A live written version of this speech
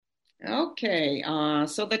Okay,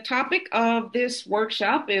 so the topic of this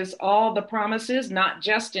workshop is all the promises, not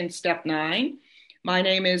just in step nine. My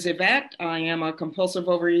name is Yvette. I am a compulsive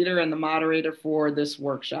overeater and the moderator for this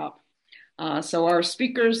workshop. So our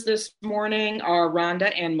speakers this morning are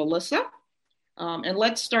Rhonda and Melissa. And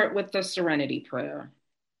let's start with the serenity prayer.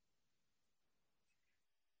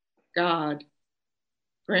 God,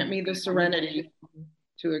 grant me the serenity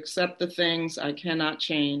to accept the things I cannot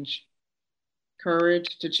change,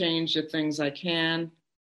 courage to change the things I can,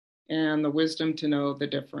 and the wisdom to know the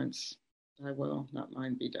difference. Thy will, not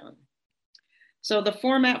mine, be done. So the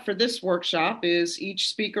format for this workshop is each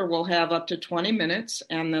speaker will have up to 20 minutes,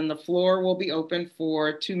 and then the floor will be open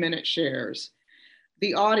for 2-minute shares.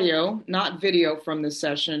 The audio, not video from this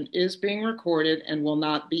session, is being recorded and will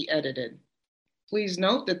not be edited. Please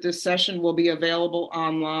note that this session will be available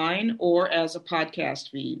online or as a podcast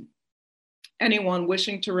feed. Anyone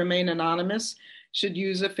wishing to remain anonymous should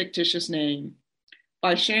use a fictitious name.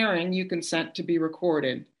 By sharing, you consent to be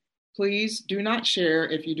recorded. Please do not share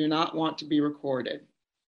if you do not want to be recorded.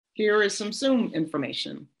 Here is some Zoom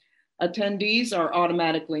information. Attendees are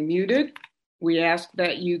automatically muted. We ask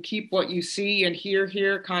that you keep what you see and hear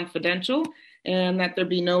here confidential and that there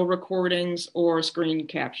be no recordings or screen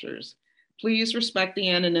captures. Please respect the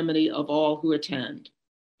anonymity of all who attend.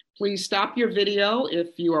 Please stop your video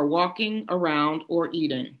if you are walking around or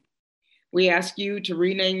eating. We ask you to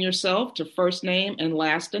rename yourself to first name and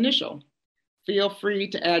last initial. Feel free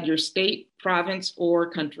to add your state, province, or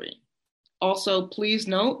country. Also, please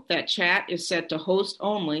note that chat is set to host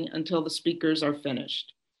only until the speakers are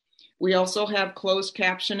finished. We also have closed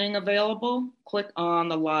captioning available. Click on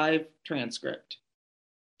the live transcript.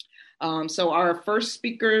 So our first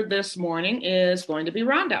speaker this morning is going to be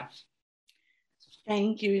Rhonda.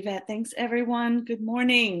 Thank you, Yvette. Thanks, everyone. Good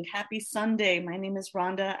morning. Happy Sunday. My name is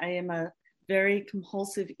Rhonda. I am a very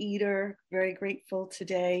compulsive eater, very grateful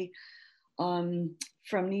today from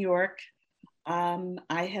New York.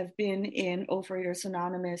 I have been in Overeaters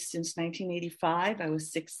Anonymous since 1985. I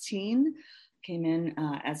was 16, came in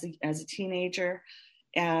as a teenager.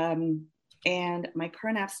 And my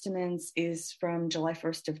current abstinence is from July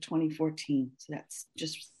 1st of 2014. So that's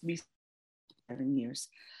just 7 years.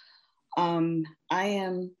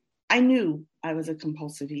 I knew I was a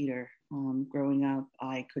compulsive eater. Growing up,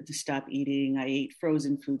 I couldn't stop eating. I ate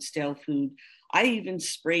frozen food, stale food. I even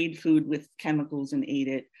sprayed food with chemicals and ate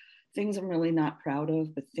it. Things I'm really not proud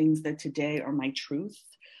of, but things that today are my truth.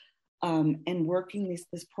 And working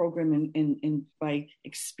this program and by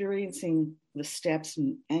experiencing the steps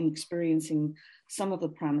and experiencing some of the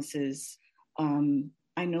promises,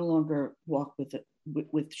 I no longer walk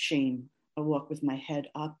with shame. I walk with my head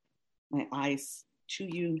up, my eyes to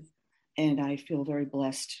you, and I feel very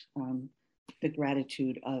blessed, the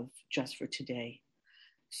gratitude of just for today.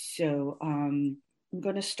 So I'm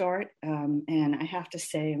going to start, and I have to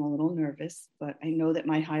say I'm a little nervous, but I know that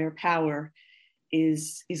my higher power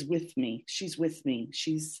is with me. She's with me.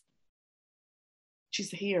 She's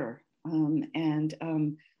here.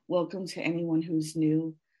 And welcome to anyone who's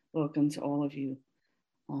new. Welcome to all of you.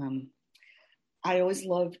 I always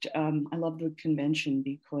loved, I love the convention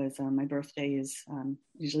because my birthday is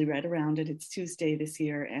usually right around it. It's Tuesday this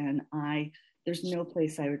year, and there's no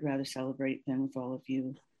place I would rather celebrate than with all of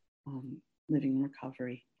you living in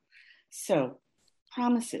recovery. So,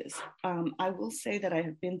 promises. I will say that I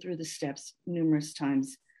have been through the steps numerous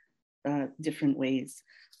times, different ways,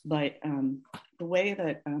 but the way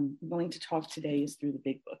that I'm going to talk today is through the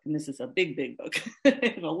big book, and this is a big book,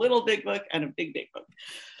 a little big book and a big book.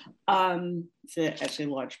 It's actually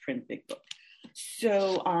a large print big book.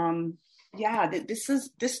 So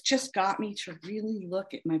this just got me to really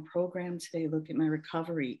look at my program today, look at my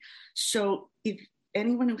recovery. So if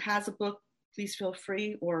anyone who has a book, please feel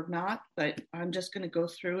free, or not, but I'm just going to go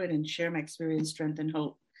through it and share my experience, strength, and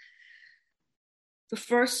hope. The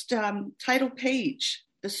first title page,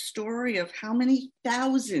 the story of how many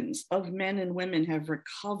thousands of men and women have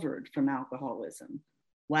recovered from alcoholism.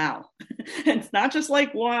 Wow. It's not just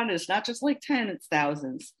like one, it's not just like 10, it's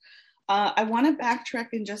thousands. I want to backtrack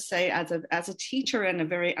and just say, as a teacher and a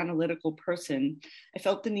very analytical person, I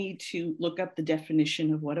felt the need to look up the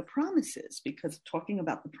definition of what a promise is, because talking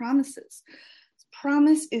about the promises.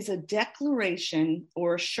 Promise is a declaration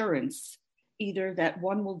or assurance, either that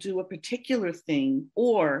one will do a particular thing,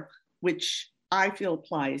 or, which I feel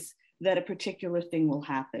applies, that a particular thing will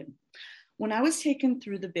happen. When I was taken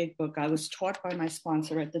through the big book, I was taught by my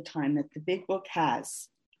sponsor at the time that the big book has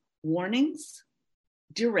warnings,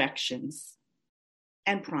 directions,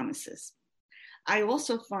 and promises. I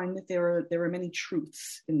also find that there are many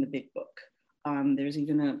truths in the big book. There's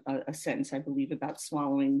even a sentence, I believe, about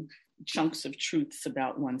swallowing chunks of truths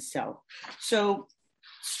about oneself. So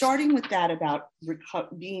starting with that about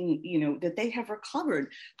being, that they have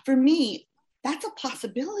recovered, for me, that's a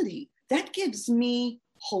possibility. That gives me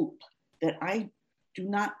hope that I do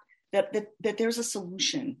not, that there's a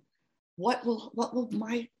solution. What will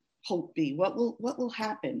my hope be? What will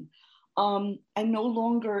happen? I no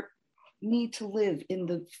longer need to live in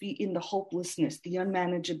the hopelessness, the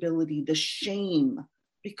unmanageability, the shame,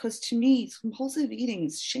 because to me, compulsive eating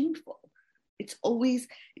is shameful. It's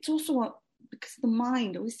also because the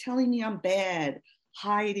mind always telling me I'm bad,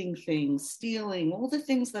 hiding things, stealing, all the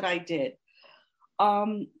things that I did.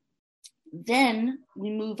 Then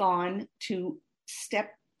we move on to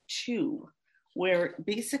step 2, where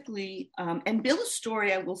basically, and Bill's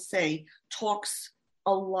story, I will say, talks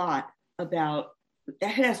a lot about, it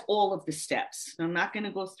has all of the steps. I'm not going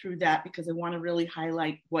to go through that because I want to really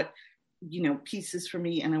highlight what, pieces for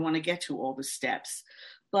me, and I want to get to all the steps.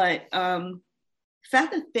 But the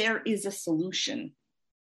fact that there is a solution,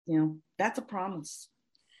 that's a promise.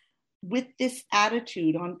 With this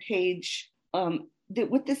attitude on page,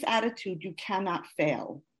 with this attitude, you cannot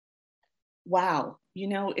fail. Wow.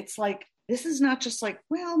 It's like, this is not just like,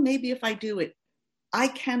 well, maybe if I do it, I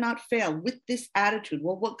cannot fail with this attitude.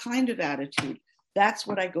 Well, what kind of attitude? That's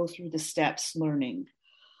what I go through the steps learning.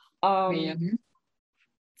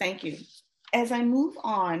 Thank you. As I move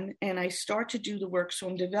on and I start to do the work, so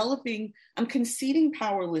I'm conceding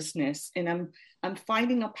powerlessness, and I'm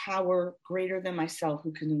finding a power greater than myself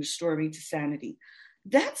who can restore me to sanity.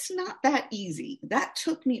 That's not that easy. That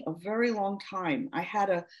took me a very long time. I had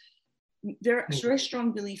a very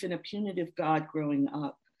strong belief in a punitive God growing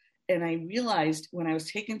up. And I realized when I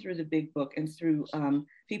was taken through the Big Book and through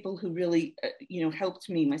people who really, helped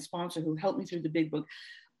me, my sponsor who helped me through the Big Book,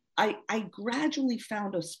 I gradually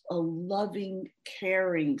found a loving,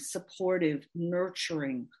 caring, supportive,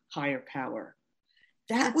 nurturing higher power.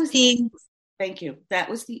 Thank you. That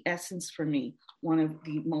was the essence for me, one of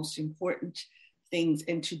the most important things.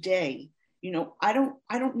 And today, I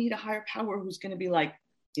don't need a higher power who's going to be like,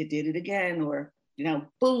 you did it again, or,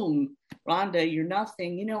 boom, Rhonda, you're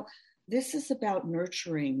nothing. This is about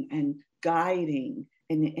nurturing and guiding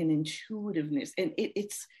and intuitiveness. And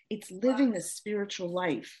it's living a spiritual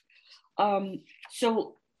life.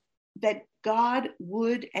 So that God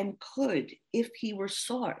would and could, if he were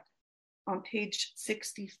sought, on page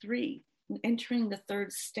 63, entering the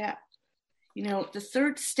 3rd step. The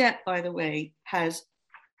 3rd step, by the way, there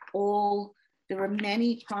are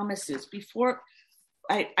many promises. Before,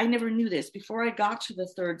 I never knew this. Before I got to the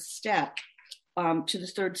 3rd step, to the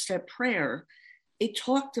 3rd step prayer, it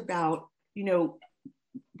talked about,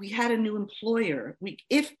 we had a new employer.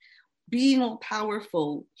 If being all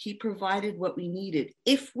powerful, he provided what we needed.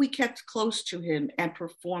 If we kept close to him and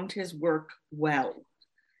performed his work well,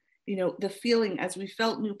 the feeling as we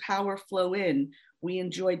felt new power flow in, we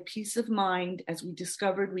enjoyed peace of mind as we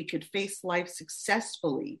discovered we could face life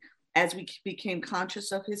successfully. As we became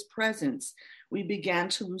conscious of his presence, we began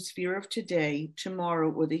to lose fear of today, tomorrow,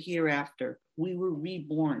 or the hereafter. We were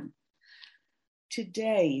reborn.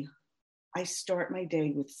 Today, I start my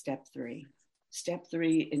day with step 3. Step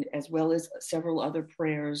 3, and as well as several other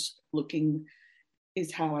prayers,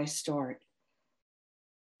 is how I start.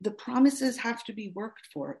 The promises have to be worked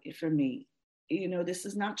for me. This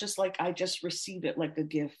is not just like I just receive it like a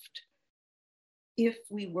gift. If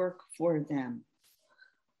we work for them.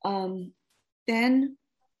 Then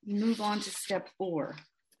move on to step 4.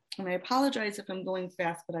 And I apologize if I'm going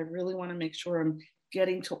fast, but I really want to make sure I'm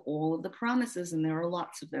getting to all of the promises, and there are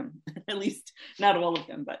lots of them, at least not all of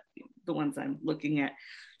them, but the ones I'm looking at.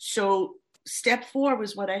 So step 4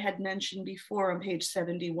 was what I had mentioned before on page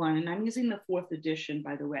 71, and I'm using the 4th edition,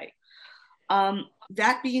 by the way.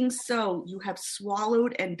 That being so, you have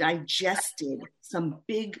swallowed and digested some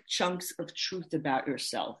big chunks of truth about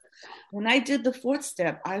yourself. When I did the 4th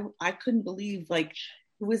step, I couldn't believe, like,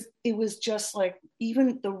 it was just like,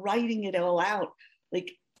 even the writing it all out,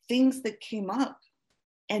 like things that came up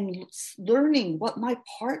and learning what my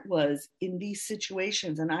part was in these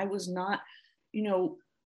situations. And I was not,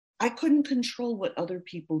 I couldn't control what other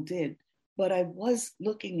people did, but I was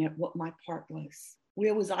looking at what my part was.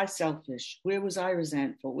 Where was I selfish? Where was I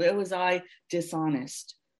resentful? Where was I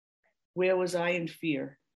dishonest? Where was I in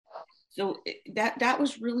fear? So that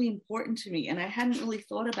was really important to me. And I hadn't really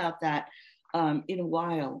thought about that in a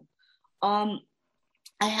while. I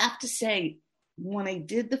have to say, when I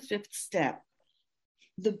did the 5th step,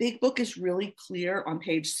 the Big Book is really clear on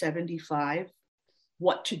page 75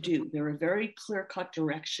 what to do. There are very clear-cut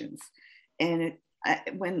directions. And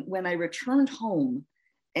when I returned home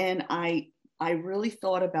and I really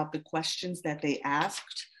thought about the questions that they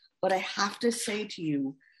asked, But I have to say to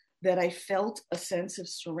you that I felt a sense of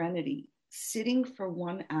serenity sitting for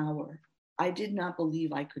 1 hour. I did not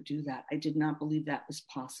believe I could do that. I did not believe that was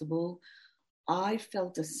possible. I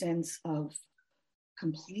felt a sense of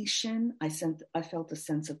completion. I felt a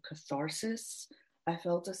sense of catharsis. I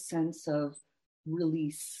felt a sense of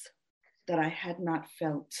release that I had not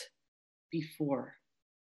felt before,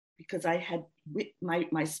 because I had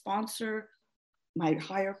my sponsor, my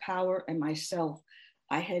higher power, and myself.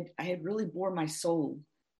 I had really bore my soul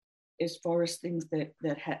as far as things that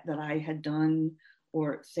I had done,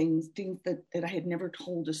 or things that I had never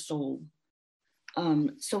told a soul.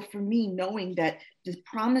 So for me, knowing that the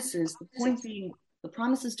promises, the point being, the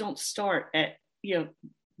promises don't start at,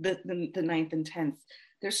 the 9th and 10th.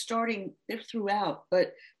 They're throughout,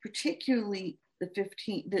 but particularly the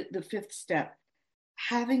 15th, the fifth step,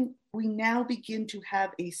 we now begin to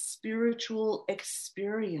have a spiritual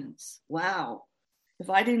experience. Wow. If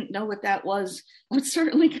I didn't know what that was, I'm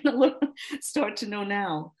certainly going to start to know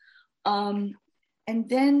now. And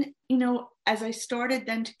then, as I started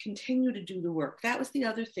then to continue to do the work, that was the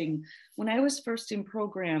other thing. When I was first in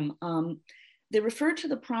program, they referred to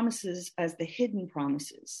the promises as the hidden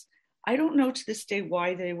promises. I don't know to this day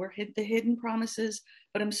why they were the hidden promises,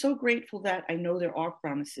 but I'm so grateful that I know there are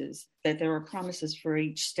promises, that there are promises for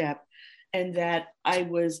each step, and that I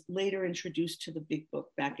was later introduced to the Big Book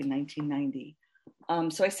back in 1990.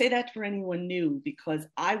 So I say that for anyone new, because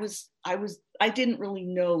I didn't really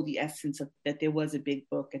know the essence of that there was a Big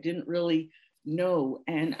Book. I didn't really know,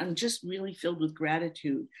 and I'm just really filled with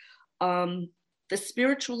gratitude. The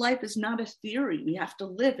spiritual life is not a theory. We have to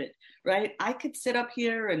live it, right? I could sit up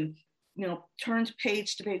here and, turn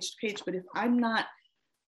page to page to page, but if I'm not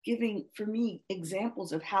giving, for me,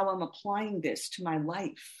 examples of how I'm applying this to my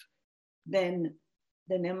life, then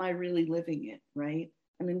am I really living it, right?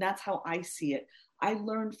 I mean, that's how I see it. I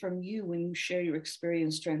learn from you when you share your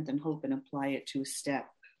experience, strength, and hope, and apply it to a step,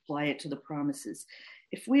 apply it to the promises.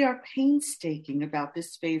 If we are painstaking about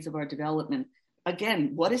this phase of our development,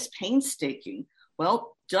 again, what is painstaking?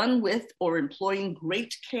 Well, done with or employing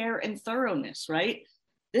great care and thoroughness, right?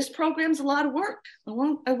 This program's a lot of work. I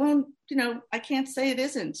won't, I can't say it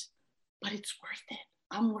isn't, but it's worth it.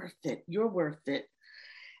 I'm worth it. You're worth it.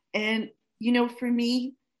 And, for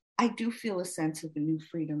me, I do feel a sense of a new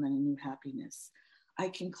freedom and a new happiness. I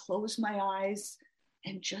can close my eyes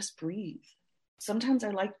and just breathe. Sometimes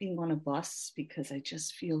I like being on a bus because I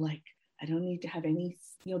just feel like I don't need to have any,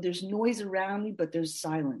 there's noise around me, but there's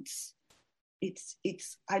silence.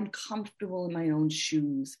 I'm comfortable in my own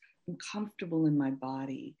shoes. I'm comfortable in my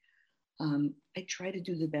body. I try to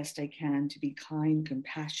do the best I can to be kind,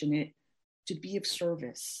 compassionate, to be of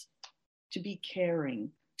service, to be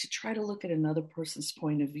caring, to try to look at another person's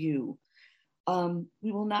point of view.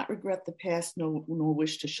 We will not regret the past, nor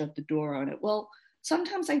wish to shut the door on it. Well,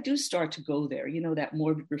 sometimes I do start to go there, that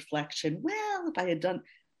morbid reflection. Well, if I had done,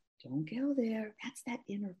 don't go there. That's that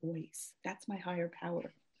inner voice. That's my higher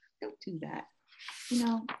power. Don't do that.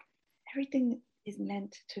 Everything is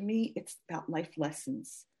meant, to me, it's about life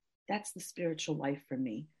lessons. That's the spiritual life for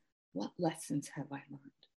me. What lessons have I learned?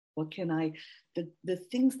 What can the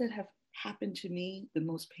things that have happened to me, the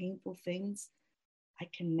most painful things, I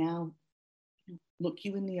can now look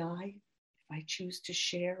you in the eye. If I choose to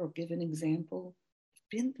share or give an example,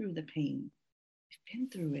 I've been through the pain. I've been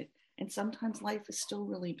through it. And sometimes life is still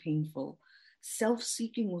really painful.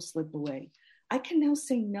 Self-seeking will slip away. I can now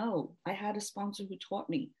say no. I had a sponsor who taught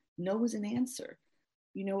me no is an answer.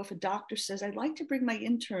 If a doctor says, I'd like to bring my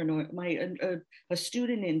intern or a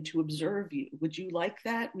student in to observe you, would you like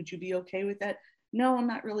that? Would you be okay with that? No, I'm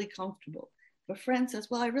not really comfortable. If a friend says,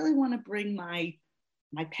 well, I really want to bring my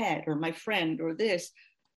pet or my friend or this,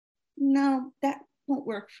 no, that won't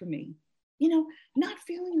work for me. Not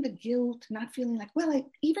feeling the guilt, not feeling like, well,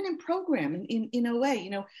 even in program, in a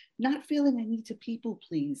way, not feeling I need to people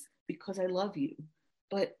please because I love you,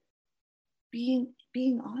 but being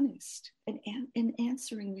honest and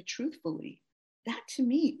answering you truthfully. That to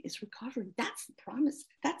me is recovery. That's the promise.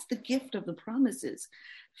 That's the gift of the promises.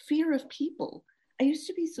 Fear of people. I used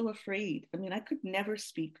to be so afraid. I mean, I could never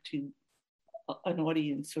speak to an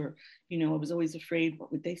audience, or, I was always afraid,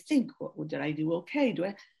 what would they think? Did I do okay?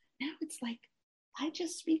 Now it's like, I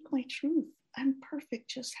just speak my truth. I'm perfect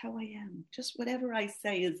just how I am. Just whatever I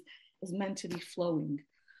say is meant to be flowing.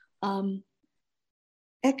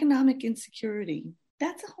 Economic insecurity.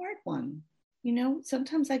 That's a hard one.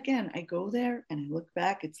 Sometimes, again, I go there and I look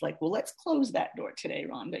back. It's like, well, let's close that door today,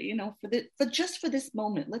 Rhonda. For this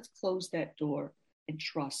moment, let's close that door and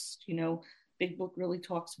trust. Big Book really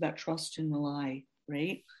talks about trust and rely,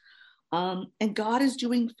 right? And God is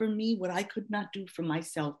doing for me what I could not do for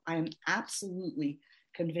myself. I am absolutely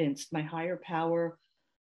convinced my higher power,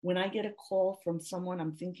 when I get a call from someone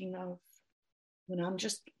I'm thinking of, when I'm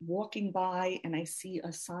just walking by and I see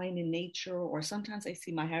a sign in nature, or sometimes I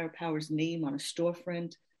see my higher power's name on a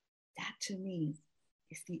storefront, that to me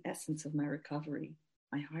is the essence of my recovery.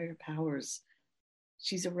 My higher powers,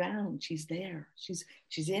 she's around, she's there, she's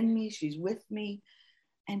in me, she's with me.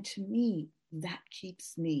 And to me, that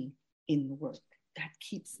keeps me in the work. That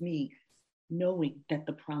keeps me knowing that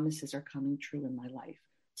the promises are coming true in my life.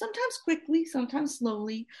 Sometimes quickly, sometimes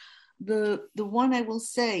slowly. The one I will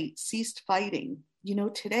say, ceased fighting. You know,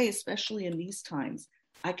 today, especially in these times,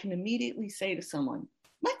 I can immediately say to someone,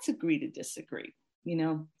 let's agree to disagree. You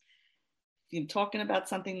know, if you're talking about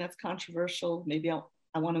something that's controversial, maybe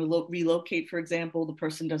I want to relocate, for example, the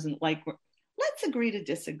person doesn't like, let's agree to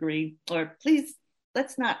disagree, or please,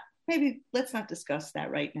 let's not discuss that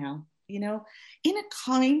right now, you know, in a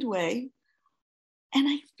kind way. And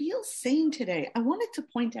I feel sane today. I wanted to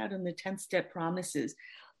point out in the 10-step promises,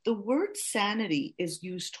 the word sanity is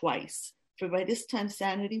used twice. For by this time,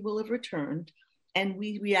 sanity will have returned, and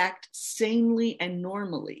we react sanely and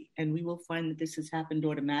normally, and we will find that this has happened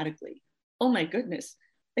automatically. Oh my goodness.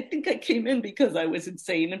 I think I came in because I was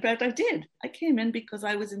insane. In fact, I did. I came in because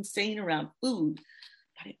I was insane around food,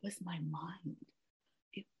 but it was my mind.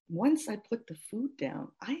 Once I put the food down,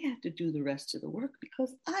 I had to do the rest of the work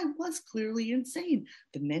because I was clearly insane.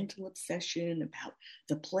 The mental obsession about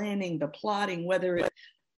the planning, the plotting, whether it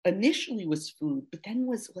initially was food, but then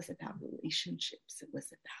was about relationships. It was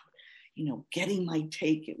about, you know, getting my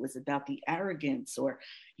take. It was about the arrogance or,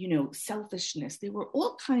 you know, selfishness. There were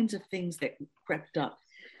all kinds of things that crept up.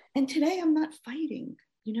 And today I'm not fighting.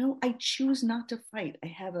 You know, I choose not to fight. I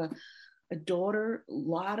have a daughter, a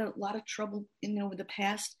lot of trouble in over the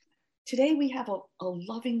past. Today we have a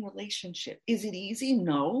loving relationship. Is it easy?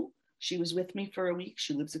 No. She was with me for a week.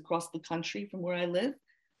 She lives across the country from where I live.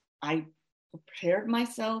 I prepared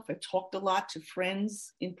myself. I talked a lot to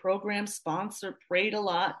friends in programs, sponsored, prayed a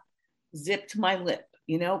lot, zipped my lip.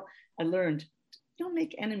 You know, I learned, don't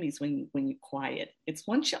make enemies when you're quiet. It's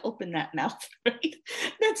once you open that mouth, right?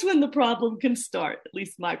 That's when the problem can start, at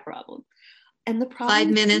least my problem. And the problem—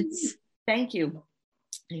 5 minutes. Thank you.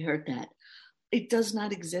 I heard that. It does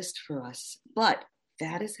not exist for us, but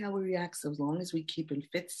that is how we react so long as we keep in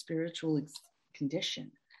fit spiritual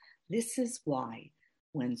condition. This is why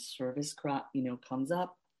when service comes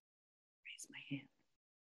up, I raise my hand.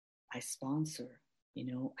 I sponsor, you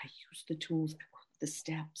know, I use the tools, I work the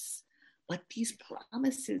steps. But these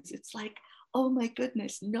promises, it's like, oh my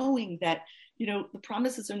goodness, knowing that, you know, the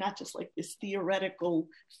promises are not just like this theoretical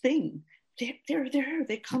thing. They're there.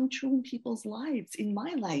 They come true in people's lives, in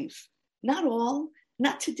my life. Not all,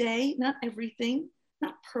 not today, not everything,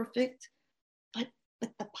 not perfect, but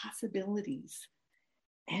the possibilities.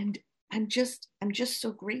 And I'm just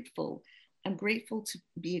so grateful. I'm grateful to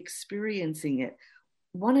be experiencing it.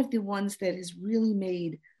 One of the ones that has really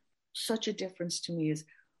made such a difference to me is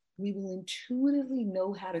we will intuitively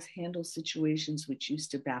know how to handle situations which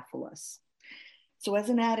used to baffle us. So as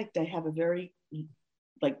an addict, I have a very,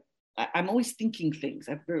 I'm always thinking things.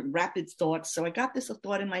 I have very rapid thoughts. So I got this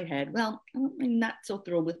thought in my head. Well, I'm not so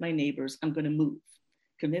thrilled with my neighbors. I'm going to move.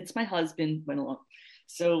 Convince my husband, went along.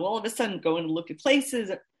 So all of a sudden, going to look at places.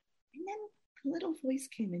 And then a little voice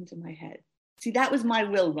came into my head. See, that was my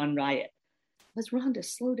will run riot. It was, Rhonda,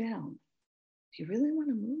 slow down. Do you really want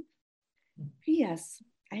to move? P.S.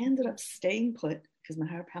 I ended up staying put because my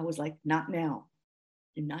higher power was like, not now.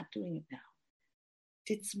 You're not doing it now.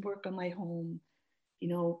 Did some work on my home. You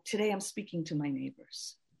know, today I'm speaking to my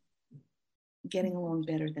neighbors, getting along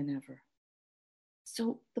better than ever.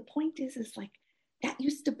 So the point is like, that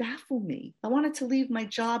used to baffle me. I wanted to leave my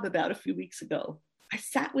job about a few weeks ago. I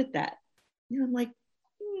sat with that. You know, I'm like,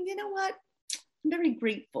 you know what? I'm very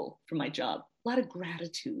grateful for my job. A lot of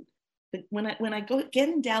gratitude. But when I get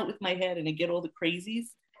in doubt with my head and I get all the crazy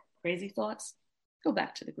thoughts, go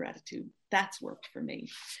back to the gratitude. That's worked for me.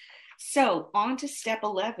 So on to step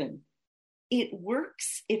 11. It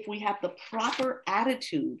works if we have the proper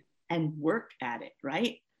attitude and work at it,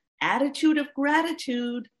 right? Attitude of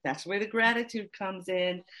gratitude. That's where the gratitude comes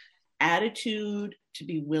in. Attitude to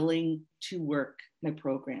be willing to work my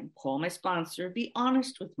program. Call my sponsor. Be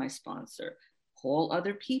honest with my sponsor. Call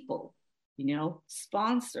other people. You know,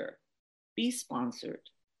 sponsor. Be sponsored.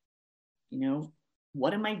 You know,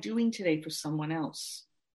 what am I doing today for someone else?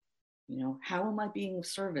 You know, how am I being of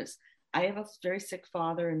service? I have a very sick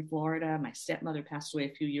father in Florida. My stepmother passed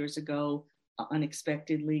away a few years ago,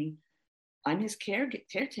 unexpectedly. I'm his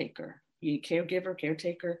caretaker.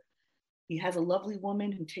 He has a lovely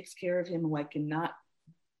woman who takes care of him, who I cannot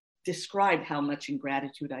describe how much in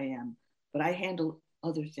gratitude I am, but I handle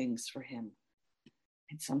other things for him.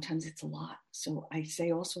 And sometimes it's a lot. So I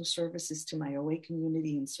say also services to my OA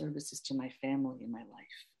community and services to my family in my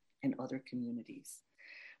life and other communities.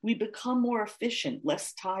 We become more efficient,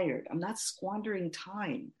 less tired. I'm not squandering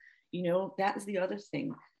time. That is the other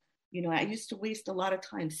thing. I used to waste a lot of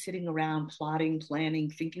time sitting around, plotting, planning,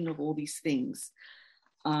 thinking of all these things.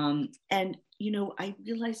 I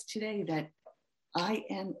realized today that I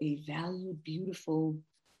am a valued, beautiful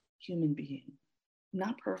human being. I'm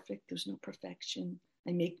not perfect. There's no perfection.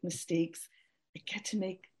 I make mistakes. I get to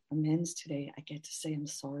make amends today. I get to say I'm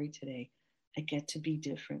sorry today. I get to be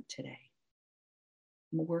different today.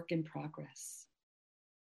 I'm a work in progress.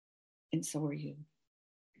 And so are you.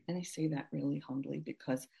 And I say that really humbly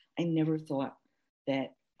because I never thought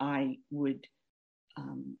that I would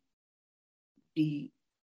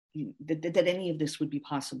that any of this would be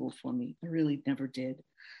possible for me. I really never did.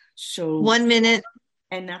 So 1 minute.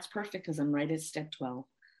 And that's perfect because I'm right at step 12.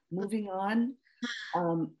 Moving on,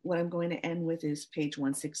 what I'm going to end with is page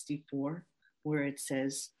 164, where it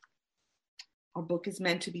says, our book is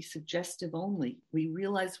meant to be suggestive only. We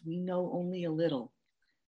realize we know only a little.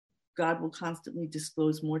 God will constantly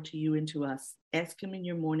disclose more to you and to us. Ask him in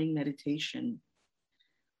your morning meditation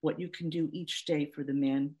what you can do each day for the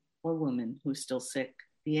man or woman who's still sick.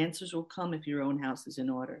 The answers will come if your own house is in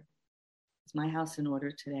order. Is my house in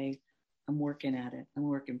order today? I'm working at it. I'm a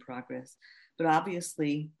work in progress. But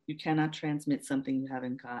obviously, you cannot transmit something you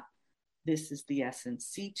haven't got. This is the essence.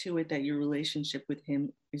 See to it that your relationship with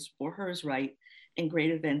him is or her is right, and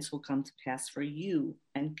great events will come to pass for you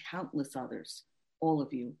and countless others, all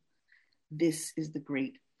of you. This is the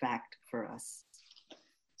great fact for us.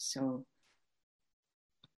 So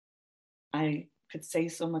I could say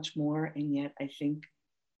so much more, and yet I think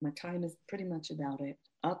my time is pretty much about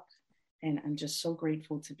up, and I'm just so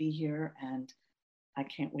grateful to be here, and I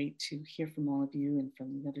can't wait to hear from all of you and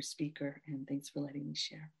from the other speaker, and thanks for letting me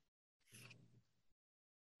share.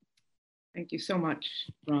 Thank you so much,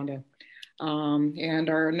 Rhonda. And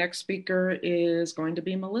our next speaker is going to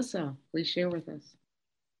be Melissa. Please share with us.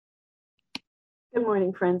 Good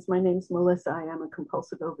morning, friends. My name is Melissa. I am a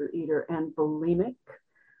compulsive overeater and bulimic.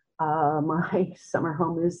 My summer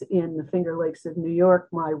home is in the Finger Lakes of New York.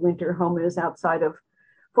 My winter home is outside of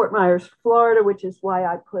Fort Myers, Florida, which is why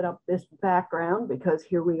I put up this background, because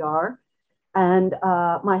here we are. And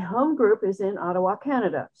my home group is in Ottawa,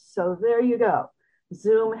 Canada. So there you go.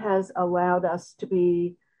 Zoom has allowed us to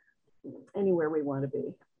be anywhere we want to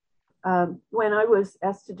be. When I was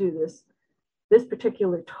asked to do this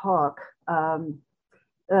particular talk,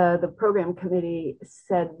 the program committee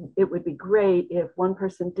said it would be great if one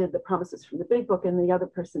person did the promises from the big book and the other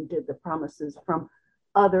person did the promises from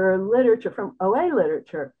other literature, from OA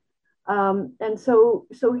literature. And so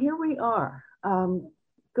here we are.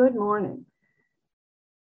 Good morning.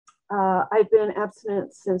 I've been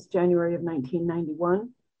abstinent since January of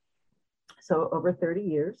 1991, so over 30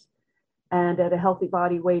 years, and at a healthy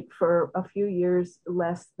body weight for a few years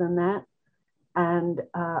less than that. And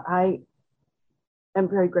I am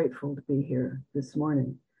very grateful to be here this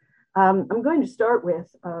morning. I'm going to start with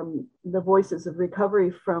the Voices of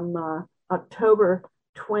Recovery from October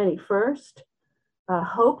 21st.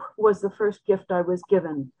 Hope was the first gift I was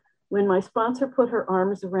given. When my sponsor put her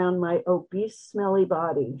arms around my obese, smelly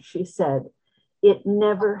body, she said, "It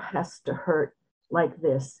never has to hurt like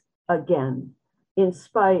this again." In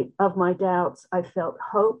spite of my doubts, I felt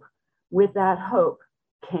hope. With that hope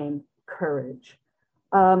came courage.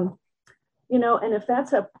 And if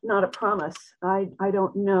that's not a promise, I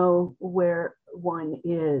don't know where one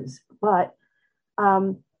is. But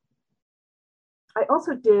I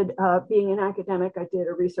also did, being an academic, I did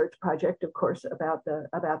a research project, of course, about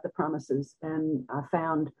the promises, and I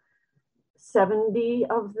found 70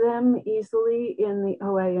 of them easily in the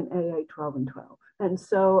OA and AA 12 and 12. And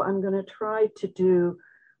so I'm going to try to do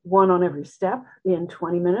one on every step in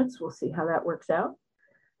 20 minutes. We'll see how that works out.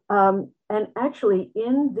 And actually,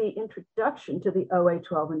 in the introduction to the OA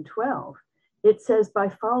 12 and 12, it says, by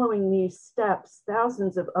following these steps,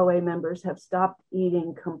 thousands of OA members have stopped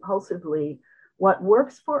eating compulsively. What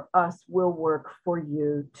works for us will work for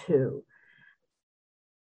you too.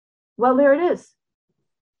 Well, there it is.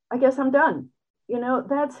 I guess I'm done.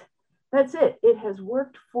 That's it. It has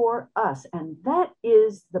worked for us. And that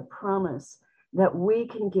is the promise that we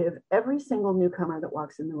can give every single newcomer that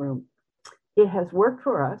walks in the room. It has worked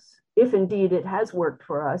for us. If indeed it has worked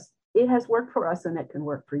for us, it has worked for us, and it can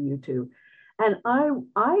work for you too. And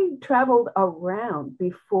I traveled around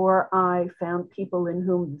before I found people in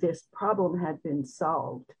whom this problem had been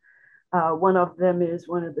solved. One of them is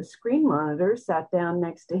one of the screen monitors sat down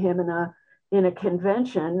next to him in a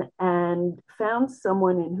convention and found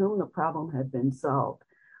someone in whom the problem had been solved.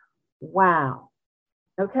 Wow.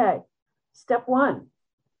 Okay. Step one.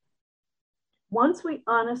 Once we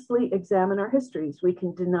honestly examine our histories, we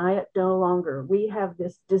can deny it no longer. We have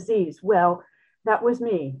this disease. Well, that was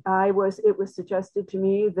me. It was suggested to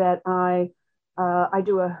me that I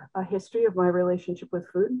do a history of my relationship with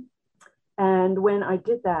food. And when I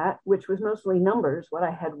did that, which was mostly numbers, what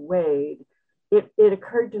I had weighed, it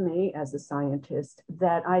occurred to me as a scientist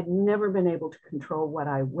that I'd never been able to control what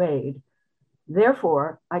I weighed.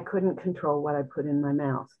 Therefore, I couldn't control what I put in my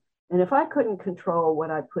mouth. And if I couldn't control what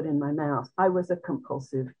I put in my mouth, I was a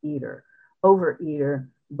compulsive eater, overeater,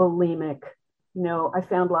 bulimic. You know, I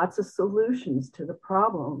found lots of solutions to the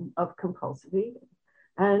problem of compulsive eating.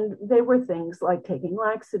 And they were things like taking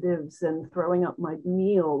laxatives and throwing up my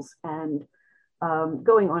meals and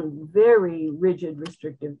going on very rigid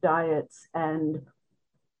restrictive diets and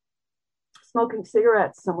smoking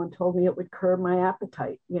cigarettes. Someone told me it would curb my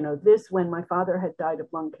appetite. You know, this when my father had died of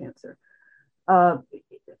lung cancer.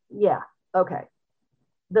 Yeah, okay.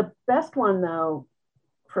 The best one, though,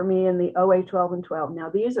 for me in the OA 12 and 12. Now,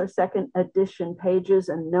 these are second edition pages,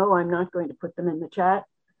 and no, I'm not going to put them in the chat.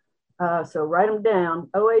 So write them down.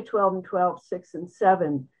 OA 12 and 12, 6 and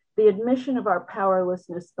 7. The admission of our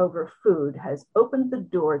powerlessness over food has opened the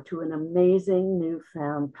door to an amazing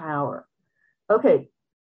newfound power. Okay,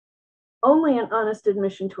 only an honest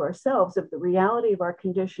admission to ourselves of the reality of our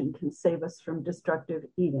condition can save us from destructive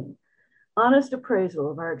eating. Honest appraisal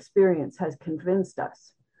of our experience has convinced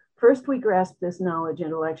us. First, we grasp this knowledge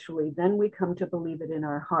intellectually, then we come to believe it in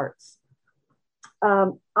our hearts.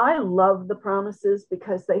 I love the promises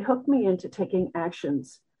because they hook me into taking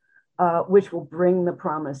actions which will bring the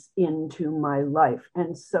promise into my life.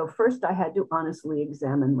 And so first I had to honestly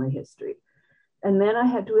examine my history. And then I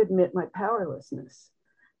had to admit my powerlessness.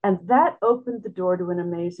 And that opened the door to an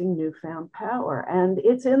amazing newfound power. And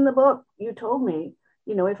it's in the book. You told me,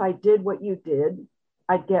 you know, if I did what you did,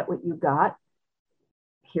 I'd get what you got.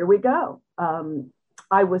 Here we go.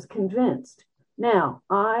 I was convinced. Now,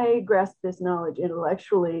 I grasped this knowledge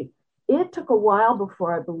intellectually. It took a while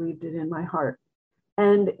before I believed it in my heart.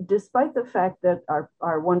 And despite the fact that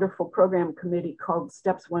our wonderful program committee called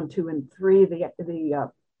steps 1, 2, and 3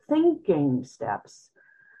 the thinking steps,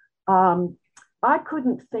 I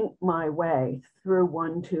couldn't think my way through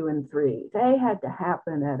 1, 2, and 3. They had to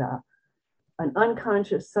happen at an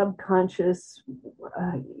unconscious, subconscious,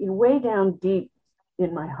 way down deep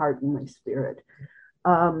in my heart and my spirit.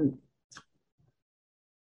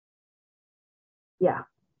 Yeah.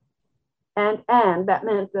 And that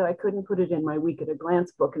meant that I couldn't put it in my week at a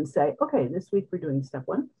glance book and say, okay, this week we're doing step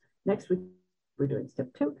 1, next week we're doing step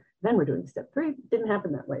 2, then we're doing step 3. It didn't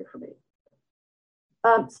happen that way for me.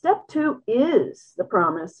 Step 2 is the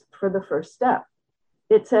promise for the first step.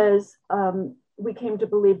 It says, we came to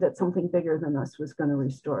believe that something bigger than us was going to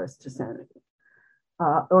restore us to sanity.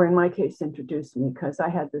 Or in my case, introduce me, because I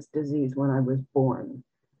had this disease when I was born.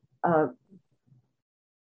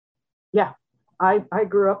 Yeah, I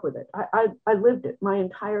grew up with it. I lived it my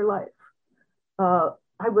entire life.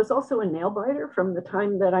 I was also a nail biter from the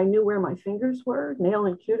time that I knew where my fingers were, nail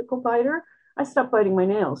and cuticle biter. I stopped biting my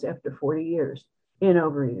nails after 40 years in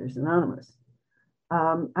Overeaters Anonymous.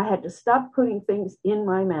 I had to stop putting things in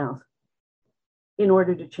my mouth in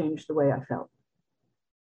order to change the way I felt.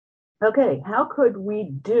 Okay, how could we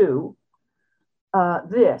do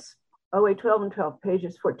this? OA 12 and 12,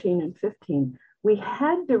 pages 14 and 15. We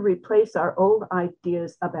had to replace our old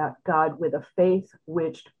ideas about God with a faith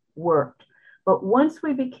which worked. But once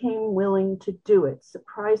we became willing to do it,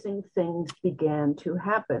 surprising things began to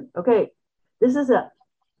happen. Okay, this is a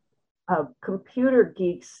computer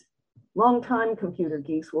geeks, longtime computer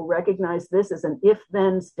geeks will recognize this as an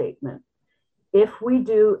if-then statement. If we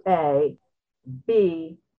do A,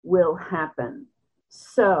 B will happen.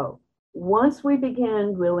 So once we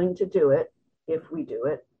began willing to do it, if we do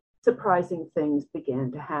it, surprising things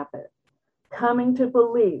began to happen. Coming to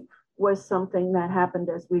believe was something that happened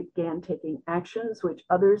as we began taking actions which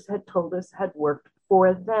others had told us had worked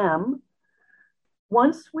for them.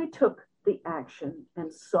 Once we took the action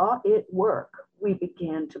and saw it work, we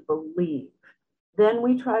began to believe. Then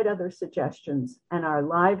we tried other suggestions and our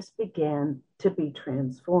lives began to be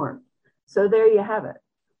transformed. So there you have it.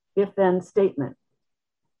 If-then statement.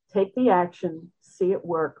 Take the action, see it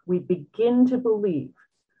work. We begin to believe.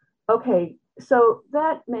 Okay, so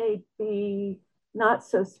that may be not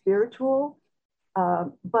so spiritual,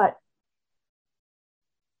 but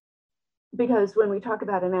because when we talk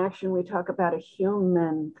about an action, we talk about a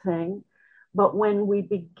human thing. But when we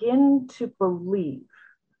begin to believe,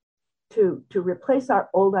 to replace our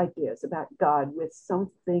old ideas about God with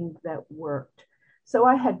something that worked. So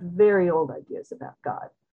I had very old ideas about God.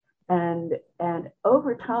 And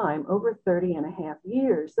over time, over 30 and a half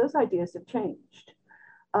years, those ideas have changed.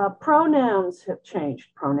 Pronouns have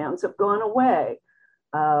changed. Pronouns have gone away.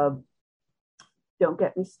 Don't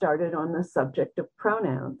get me started on the subject of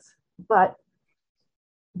pronouns. But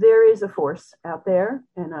there is a force out there,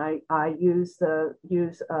 and I use the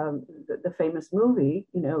famous movie,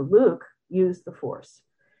 Luke used the force.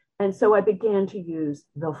 And so I began to use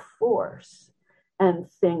the force, and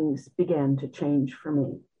things began to change for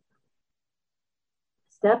me.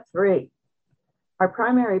 Step 3, our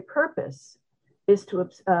primary purpose is to,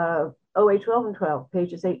 OA 12 and 12,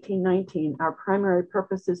 pages 18, 19, our primary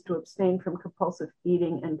purpose is to abstain from compulsive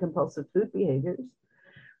eating and compulsive food behaviors.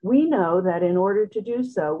 We know that in order to do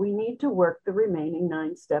so, we need to work the remaining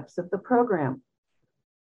 9 steps of the program.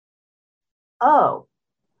 Oh,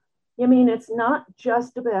 you mean it's not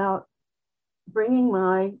just about bringing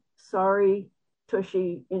my sorry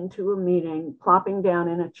tushy into a meeting, plopping down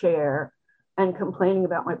in a chair, and complaining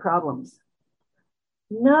about my problems?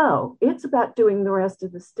 No, it's about doing the rest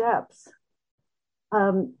of the steps.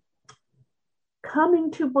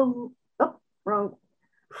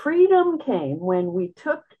 Freedom came when we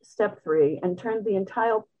took step 3 and turned the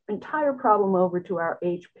entire problem over to our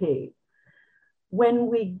HP. When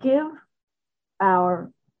we give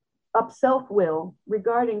our up self-will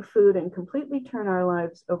regarding food and completely turn our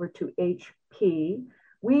lives over to HP,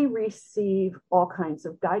 we receive all kinds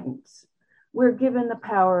of guidance. We're given the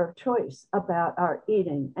power of choice about our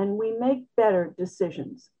eating, and we make better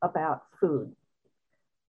decisions about food.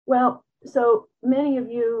 Well, so many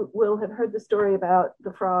of you will have heard the story about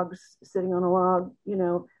the frogs sitting on a log.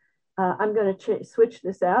 I'm going to switch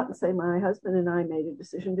this out and say my husband and I made a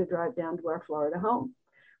decision to drive down to our Florida home.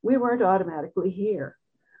 We weren't automatically here.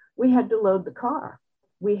 We had to load the car.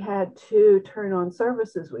 We had to turn on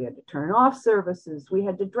services. We had to turn off services. We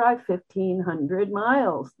had to drive 1,500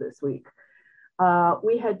 miles this week.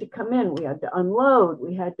 We had to come in. We had to unload.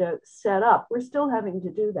 We had to set up. We're still having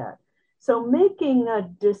to do that. So making a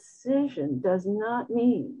decision does not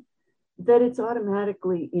mean that it's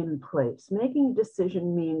automatically in place. Making a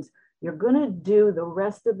decision means you're going to do the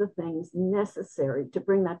rest of the things necessary to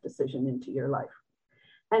bring that decision into your life.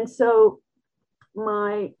 And so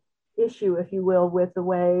my issue, if you will, with the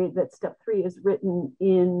way that step 3 is written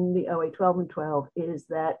in the OA 12 and 12 is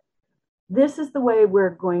that this is the way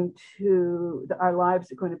our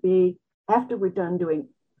lives are going to be after we're done doing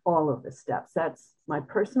all of the steps. That's my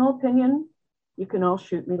personal opinion. You can all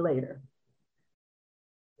shoot me later.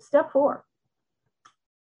 Step 4.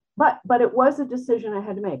 But it was a decision I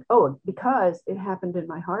had to make. Oh, because it happened in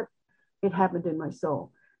my heart, it happened in my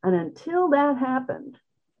soul. And until that happened,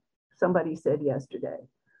 somebody said yesterday,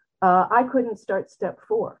 I couldn't start step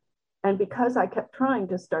 4. And because I kept trying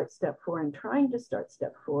to start step 4 and trying to start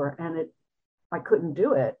step 4, and I couldn't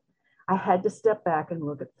do it, I had to step back and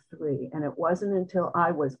look at 3. And it wasn't until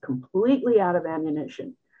I was completely out of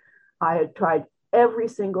ammunition, I had tried every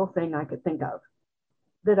single thing I could think of,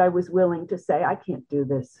 that I was willing to say, I can't do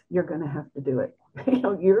this. You're going to have to do it.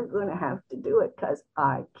 You're going to have to do it because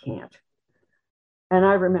I can't. And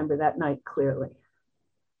I remember that night clearly.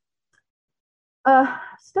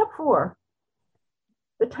 Step 4,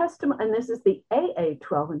 the testimony, and this is the AA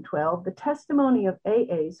 12 and 12, the testimony of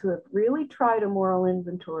AAs who have really tried a moral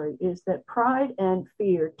inventory is that pride and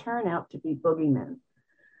fear turn out to be boogeymen.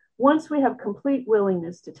 Once we have complete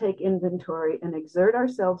willingness to take inventory and exert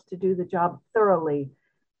ourselves to do the job thoroughly,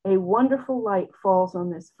 a wonderful light falls on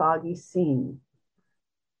this foggy scene.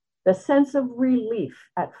 The sense of relief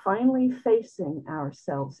at finally facing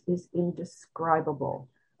ourselves is indescribable.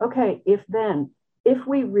 Okay, if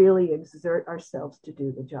we really exert ourselves to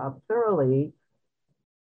do the job thoroughly,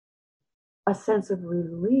 a sense of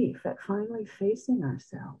relief at finally facing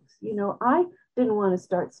ourselves. I didn't want to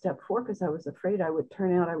start step 4 because I was afraid I would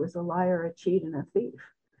turn out I was a liar, a cheat, and a thief.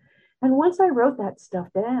 And once I wrote that stuff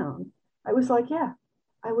down, I was like, yeah,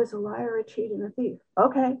 I was a liar, a cheat, and a thief.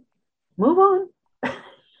 Okay, move on.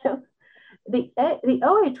 The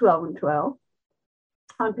OA 12 and 12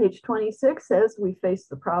 on page 26 says we face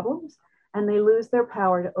the problems and they lose their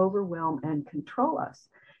power to overwhelm and control us.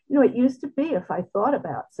 It used to be if I thought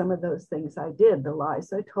about some of those things I did, the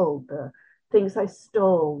lies I told, the things I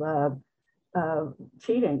stole,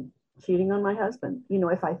 cheating on my husband,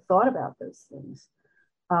 if I thought about those things,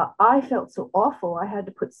 I felt so awful. I had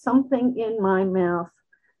to put something in my mouth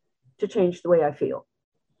to change the way I feel.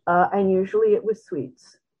 And usually it was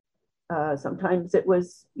sweets. Sometimes it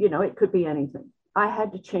was, it could be anything. I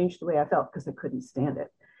had to change the way I felt because I couldn't stand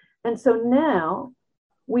it. And so now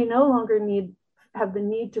we no longer have the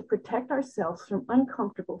need to protect ourselves from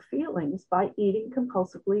uncomfortable feelings by eating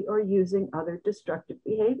compulsively or using other destructive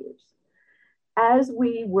behaviors. As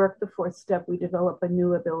we work the fourth step, we develop a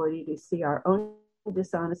new ability to see our own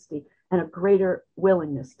dishonesty and a greater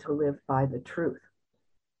willingness to live by the truth.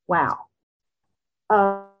 Wow.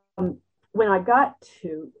 When I got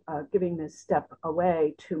to giving this step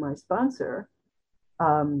away to my sponsor,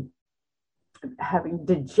 having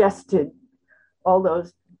digested all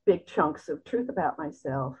those big chunks of truth about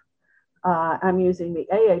myself, I'm using the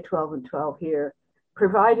AA 12 and 12 here.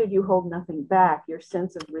 Provided you hold nothing back, your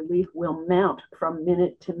sense of relief will mount from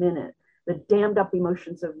minute to minute. The dammed up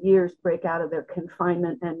emotions of years break out of their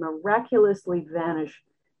confinement and miraculously vanish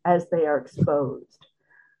as they are exposed.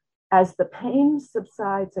 As the pain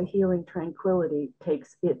subsides, a healing tranquility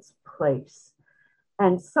takes its place,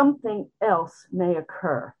 and something else may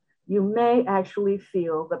occur. You may actually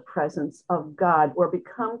feel the presence of God or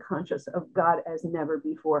become conscious of God as never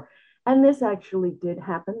before. And this actually did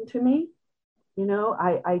happen to me. You know,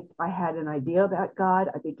 I had an idea about God.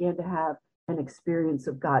 I began to have an experience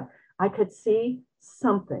of God. I could see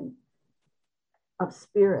something of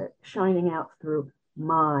spirit shining out through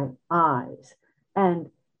my eyes. And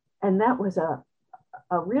that was a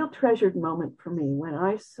real treasured moment for me when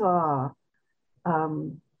I saw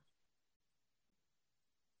the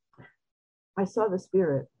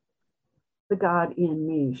spirit, the God in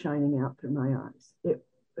me shining out through my eyes. It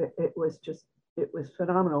was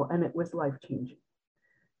phenomenal, and it was life-changing.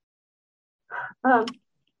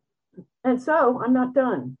 And so I'm not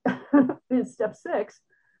done. In step 6,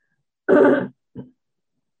 the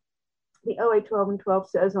OA 12 and 12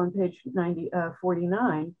 says on page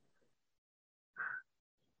 49,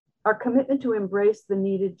 our commitment to embrace the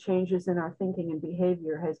needed changes in our thinking and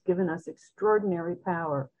behavior has given us extraordinary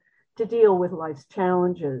power to deal with life's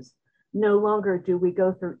challenges. No longer do we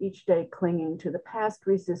go through each day clinging to the past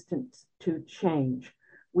resistance to change.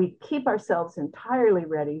 We keep ourselves entirely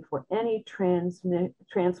ready for any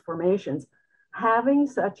transformations. Having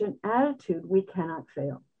such an attitude, we cannot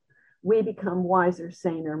fail. We become wiser,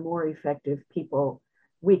 saner, more effective people.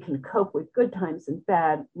 We can cope with good times and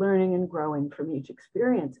bad, learning and growing from each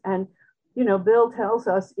experience. And, you know, Bill tells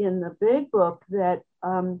us in the big book that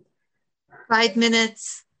 5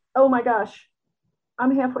 minutes. Oh my gosh,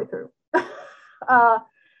 I'm halfway through.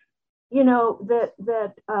 You know, that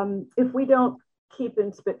if we don't keep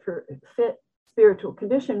in fit spiritual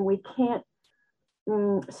condition, we can't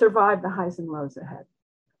survive the highs and lows ahead.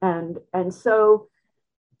 And so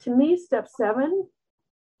to me, step 7,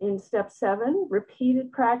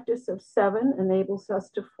 repeated practice of 7 enables us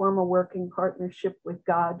to form a working partnership with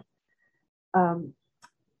God.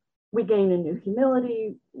 We gain a new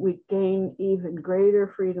humility. We gain even greater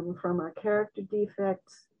freedom from our character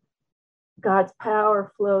defects. God's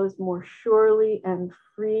power flows more surely and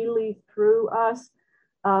freely through us.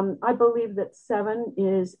 I believe that 7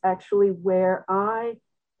 is actually where I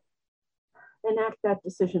enact that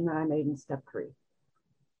decision that I made in step 3.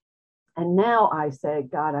 And now I say,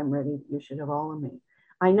 God, I'm ready. You should have all of me.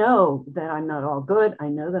 I know that I'm not all good. I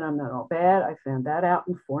know that I'm not all bad. I found that out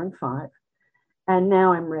in 4 and 5. And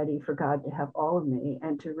now I'm ready for God to have all of me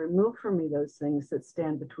and to remove from me those things that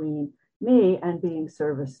stand between me and being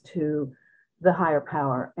service to the higher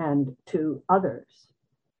power and to others.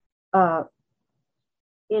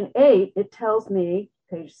 In 8, it tells me,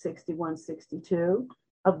 page 61, 62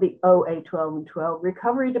 of the OA 12 and 12,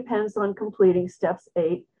 recovery depends on completing steps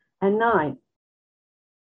 8 and 9.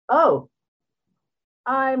 Oh,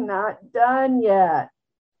 I'm not done yet.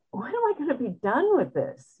 When am I going to be done with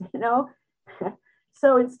this? You know?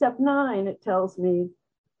 So in step 9, it tells me,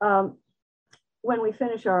 when we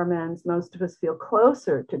finish our amends, most of us feel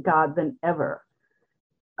closer to God than ever.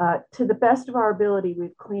 To the best of our ability,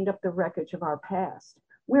 we've cleaned up the wreckage of our past.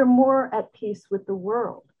 We're more at peace with the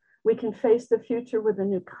world. We can face the future with a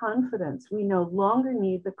new confidence. We no longer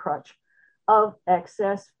need the crutch of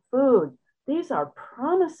excess food. These are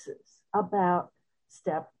promises about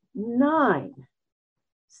step 9.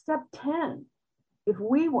 Step 10. If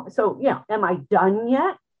we want, so yeah, am I done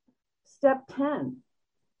yet? Step 10.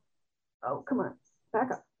 Oh, come on,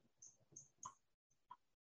 back up.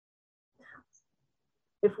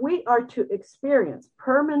 If we are to experience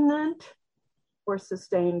permanent or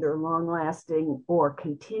sustained or long-lasting or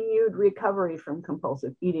continued recovery from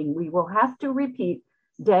compulsive eating, we will have to repeat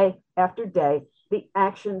day after day the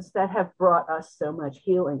actions that have brought us so much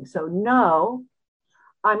healing. So no,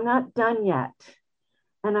 I'm not done yet.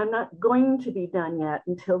 And I'm not going to be done yet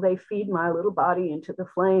until they feed my little body into the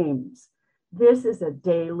flames. This is a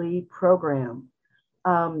daily program.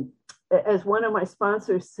 As one of my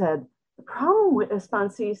sponsors said, the problem with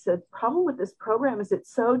this program is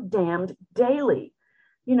it's so damned daily.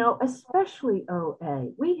 You know, especially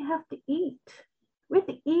OA. We have to eat. We have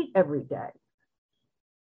to eat every day.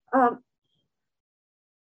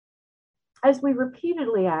 As we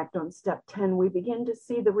repeatedly act on step 10, we begin to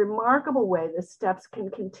see the remarkable way the steps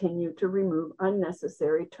can continue to remove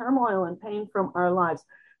unnecessary turmoil and pain from our lives.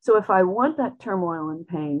 So if I want that turmoil and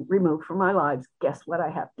pain removed from my lives, guess what I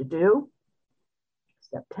have to do?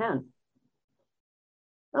 Step 10.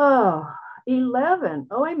 11.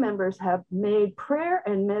 OA members have made prayer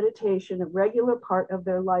and meditation a regular part of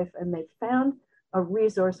their life, and they've found a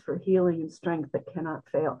resource for healing and strength that cannot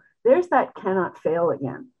fail. There's that cannot fail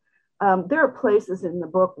again. There are places in the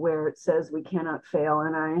book where it says we cannot fail,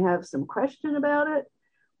 and I have some question about it.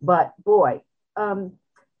 But boy,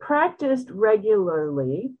 practiced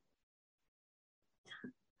regularly,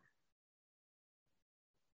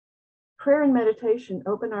 prayer and meditation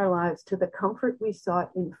open our lives to the comfort we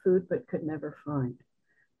sought in food but could never find.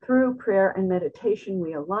 Through prayer and meditation,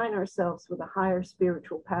 we align ourselves with a higher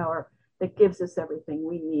spiritual power that gives us everything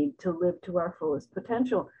we need to live to our fullest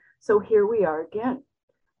potential. So here we are again.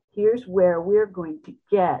 Here's where we're going to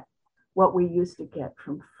get what we used to get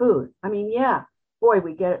from food. I mean, yeah, boy,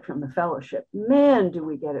 we get it from the fellowship. Man, do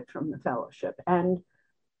we get it from the fellowship. And,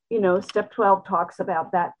 you know, step 12 talks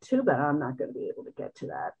about that too, but I'm not going to be able to get to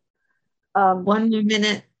that. 1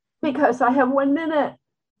 minute. Because I have 1 minute.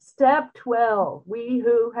 Step 12, we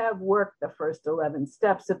who have worked the first 11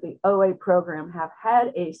 steps of the OA program have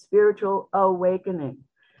had a spiritual awakening.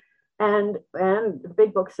 And the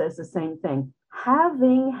big book says the same thing.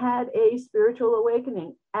 Having had a spiritual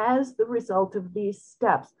awakening as the result of these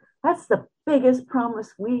steps, that's the biggest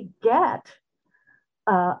promise we get.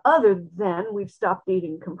 Other than we've stopped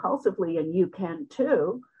eating compulsively, and you can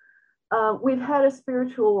too. We've had a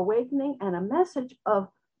spiritual awakening and a message of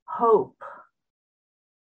hope.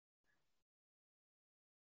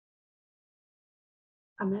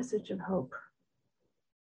 A message of hope.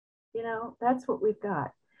 You know, that's what we've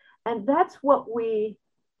got. And that's what we,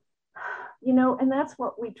 and that's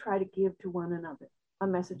what we try to give to one another, a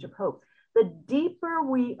message of hope. The deeper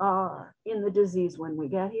we are in the disease when we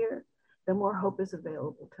get here, the more hope is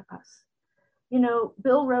available to us. You know,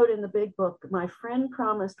 Bill wrote in the big book, my friend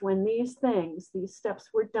promised when these steps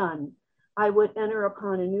were done, I would enter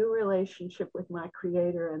upon a new relationship with my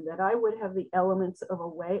creator and that I would have the elements of a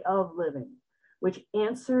way of living, which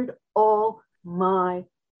answered all my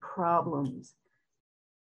problems.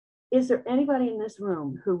 Is there anybody in this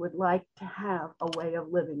room who would like to have a way of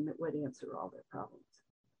living that would answer all their problems?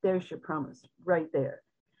 There's your promise right there.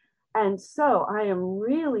 And so I am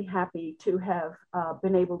really happy to have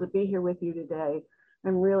been able to be here with you today.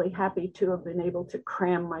 I'm really happy to have been able to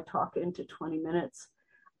cram my talk into 20 minutes.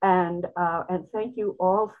 And thank you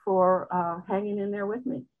all for hanging in there with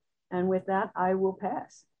me. And with that, I will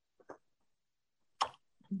pass.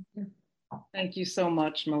 Thank you so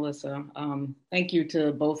much, Melissa. Thank you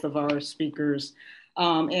to both of our speakers.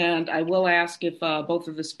 And I will ask if both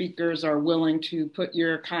of the speakers are willing to put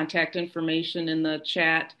your contact information in the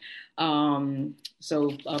chat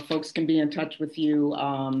so folks can be in touch with you,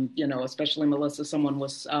 especially Melissa, someone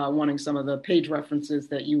was wanting some of the page references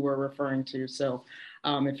that you were referring to. So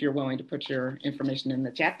if you're willing to put your information in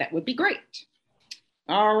the chat, that would be great.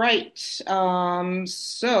 All right,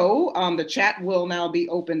 so the chat will now be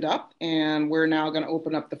opened up, and we're now going to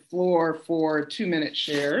open up the floor for 2-minute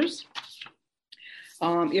shares.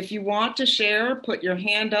 If you want to share, put your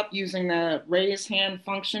hand up using the raise hand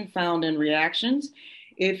function found in reactions.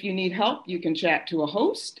 If you need help, you can chat to a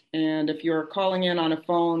host, and if you're calling in on a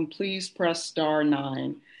phone, please press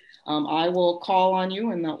 *9. I will call on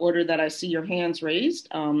you in the order that I see your hands raised.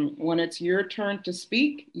 When it's your turn to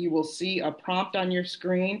speak, you will see a prompt on your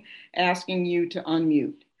screen asking you to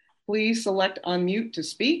unmute. Please select unmute to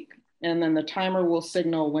speak, and then the timer will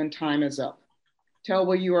signal when time is up. Tell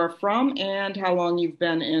where you are from and how long you've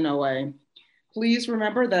been in OA. Please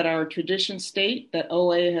remember that our traditions state that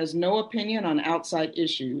OA has no opinion on outside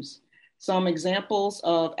issues. Some examples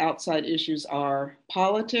of outside issues are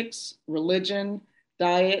politics, religion,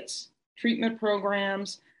 diets, treatment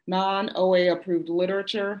programs, non-OA approved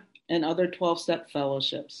literature, and other 12-step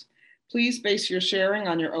fellowships. Please base your sharing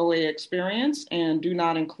on your OA experience and do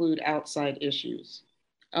not include outside issues.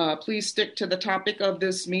 Please stick to the topic of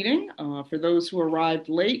this meeting. For those who arrived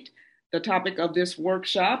late, the topic of this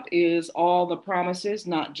workshop is all the promises,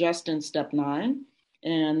 not just in step 9.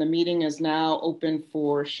 And the meeting is now open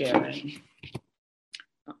for sharing.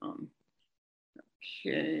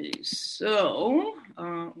 Okay, so,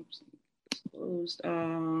 closed.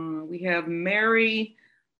 We have Mary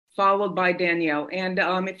followed by Danielle. And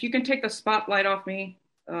if you can take the spotlight off me,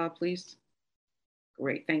 please.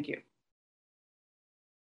 Great, thank you.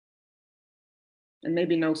 And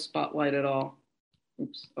maybe no spotlight at all.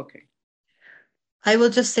 Oops, okay. I will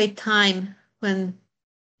just say time when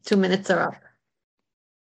 2 minutes are up.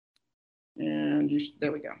 And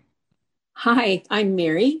there we go. Hi, I'm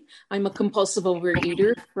Mary. I'm a compulsive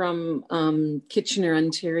overeater from Kitchener,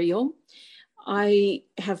 Ontario. I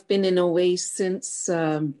have been in OA since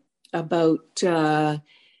about, oh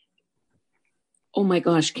my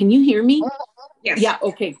gosh, can you hear me? Yes. Yeah,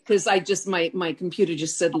 okay, because my computer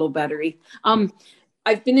just said low battery.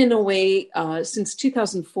 I've been in OA since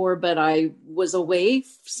 2004, but I was away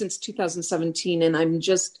since 2017, and I'm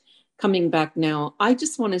just coming back now. I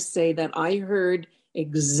just want to say that I heard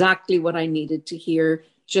exactly what I needed to hear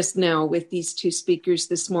just now with these two speakers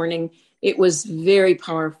this morning. It was very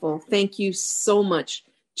powerful. Thank you so much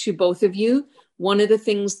to both of you. One of the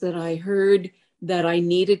things that I heard that I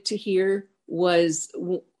needed to hear was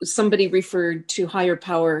somebody referred to higher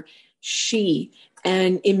power, she,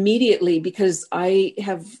 and immediately, because I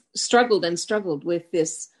have struggled with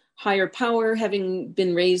this higher power, having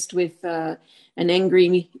been raised with an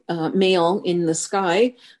angry male in the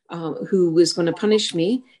sky who was going to punish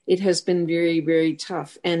me, it has been very, very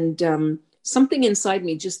tough. And something inside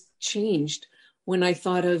me just changed when I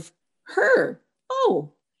thought of her.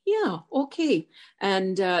 Oh, yeah, okay.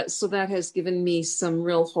 And so that has given me some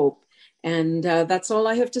real hope. And that's all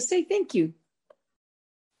I have to say. Thank you.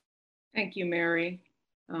 Thank you, Mary.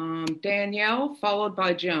 Danielle, followed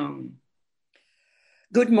by Joan.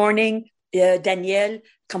 Good morning, Danielle,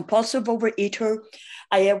 compulsive overeater.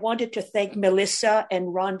 I wanted to thank Melissa and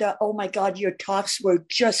Rhonda. Oh my God, your talks were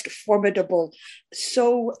just formidable.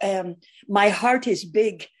 So my heart is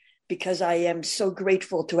big because I am so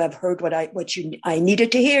grateful to have heard I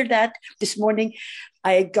needed to hear that this morning.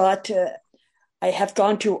 I have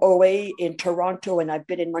gone to OA in Toronto, and I've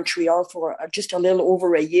been in Montreal for just a little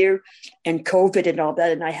over a year, and COVID and all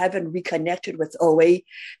that, and I haven't reconnected with OA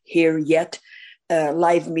here yet.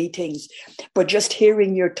 Live meetings, but just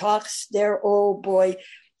hearing your talks there, oh boy,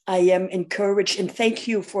 I am encouraged, and thank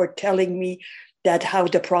you for telling me that how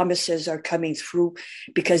the promises are coming through,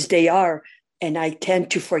 because they are, and I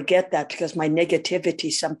tend to forget that because my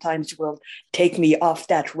negativity sometimes will take me off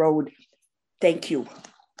that road. Thank you.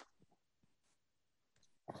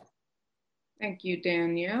 Thank you,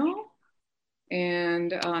 Danielle.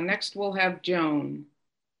 And next we'll have Joan.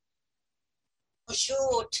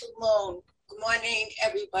 Bonjour, tout le monde. Good morning,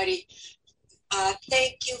 everybody.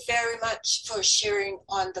 Thank you very much for sharing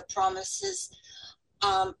on the promises.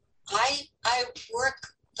 I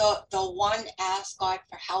work the one ask God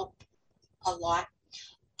for help a lot.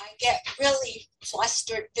 I get really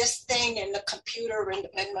flustered, this thing and the computer, and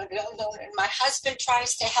my husband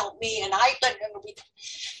tries to help me, and I said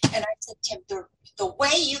to him, the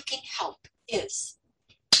way you can help is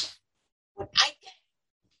when I get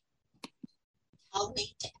tell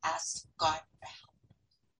me to ask God for help.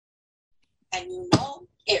 And you know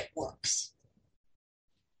it works.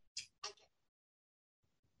 And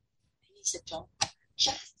he said, don't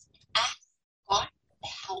just ask God for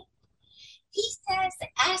help. He says,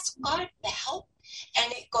 ask God for help,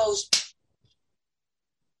 and it goes,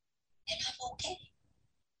 and I'm okay.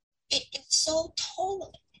 It is so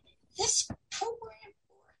totally. This program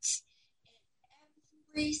works in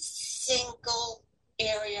every single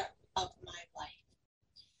area of my life.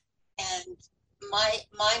 And my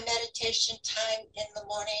meditation time in the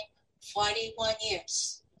morning, 41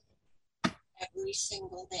 years, every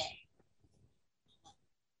single day.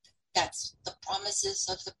 That's the promises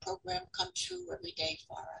of the program come true every day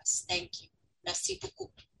for us. Thank you. Merci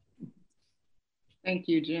beaucoup. Thank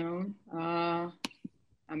you, Joan.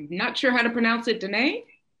 I'm not sure how to pronounce it. Danae?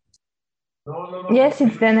 Yes,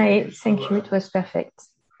 it's Danae. Thank you. It was perfect.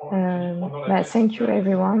 Thank you,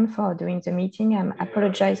 everyone, for doing the meeting. I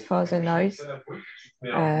apologize for the noise.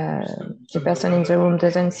 The person in the room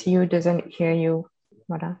doesn't see you, doesn't hear you.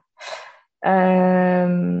 Voilà.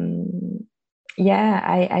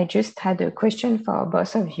 I just had a question for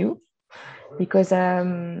both of you, because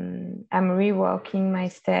I'm reworking my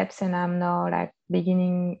steps, and I'm now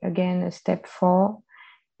beginning again a step 4,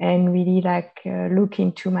 and really look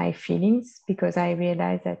into my feelings, because I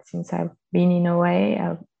realized that since I've been in a way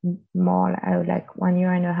more 1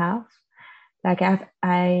 year and a half,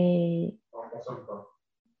 I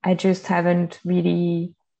just haven't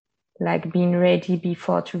really been ready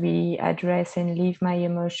before to really address and leave my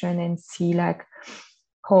emotion and see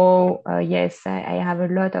how yes, I have a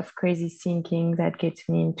lot of crazy thinking that gets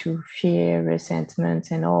me into fear, resentment,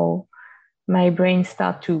 and all my brain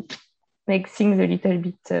start to make things a little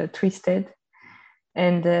bit twisted.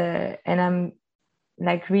 And I'm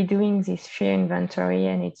like redoing this fear inventory,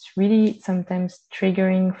 and it's really sometimes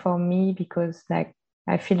triggering for me because like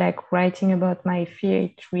I feel like writing about my fear,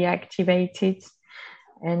 it reactivates it,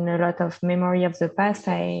 and a lot of memory of the past.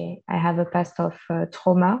 I have a past of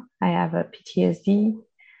trauma. I have a PTSD,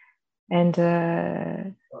 and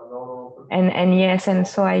yes, and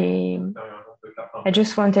so I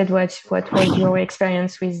just wanted what was your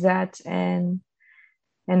experience with that, and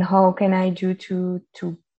how can I do to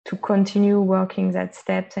continue working that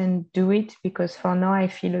steps and do it, because for now I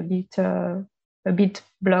feel a bit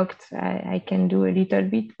blocked. I can do a little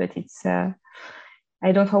bit, but it's I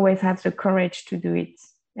don't always have the courage to do it,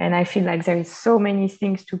 and I feel like there is so many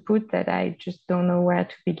things to put that I just don't know where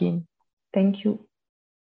to begin. Thank you.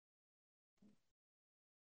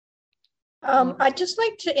 I'd just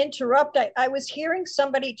like to interrupt. I was hearing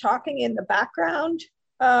somebody talking in the background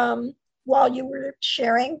while you were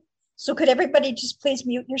sharing. So could everybody just please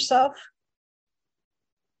mute yourself?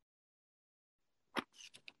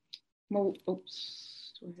 Well,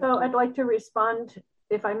 oops. So I'd like to respond,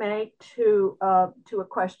 if I may, to a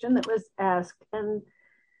question that was asked. And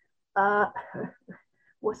well,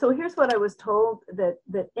 so here's what I was told,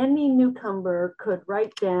 that any newcomer could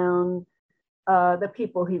write down the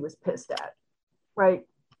people he was pissed at, right?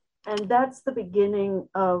 And that's the beginning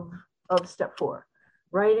of step 4.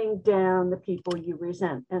 Writing down the people you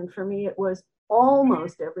resent. And for me, it was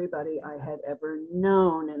almost everybody I had ever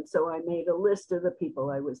known. And so I made a list of the people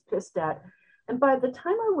I was pissed at. And by the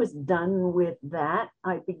time I was done with that,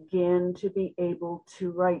 I began to be able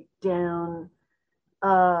to write down,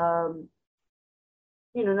 not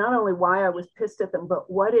only why I was pissed at them,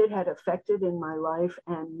 but what it had affected in my life,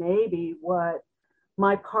 and maybe what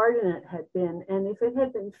my part in it had been. And if it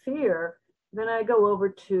had been fear, then I go over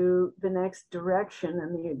to the next direction,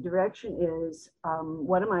 and the direction is,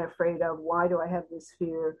 what am I afraid of? Why do I have this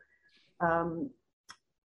fear? And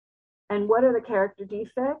what are the character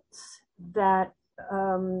defects that,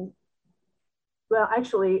 well,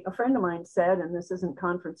 actually, a friend of mine said, and this isn't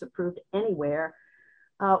conference approved anywhere,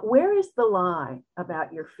 where is the lie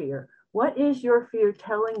about your fear? What is your fear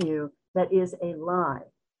telling you that is a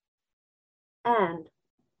lie? And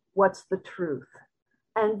what's the truth?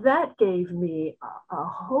 And that gave me a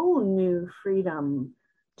whole new freedom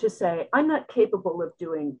to say, I'm not capable of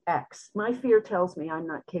doing X. My fear tells me I'm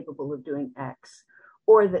not capable of doing X,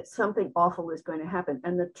 or that something awful is going to happen.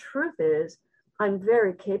 And the truth is, I'm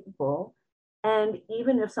very capable. And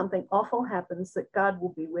even if something awful happens, that God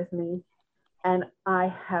will be with me, and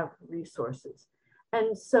I have resources.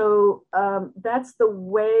 And so that's the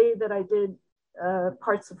way that I did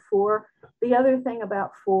parts of 4. The other thing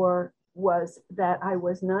about 4 was that I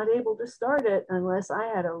was not able to start it unless I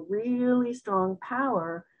had a really strong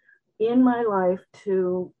power in my life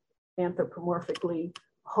to anthropomorphically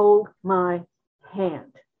hold my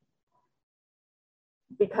hand.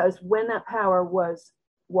 Because when that power was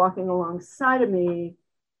walking alongside of me,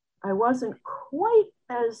 I wasn't quite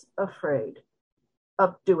as afraid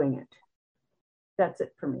of doing it. That's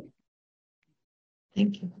it for me.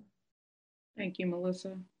 Thank you. Thank you,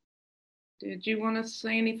 Melissa. Did you want to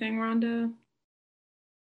say anything, Rhonda?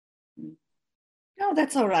 No,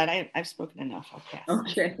 that's all right. I've spoken enough. I'll pass.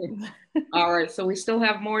 Okay. All right. So we still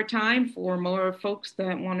have more time for more folks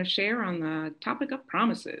that want to share on the topic of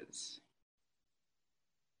promises.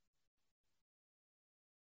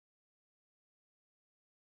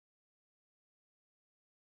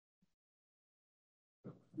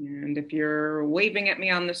 And if you're waving at me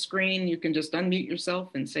on the screen, you can just unmute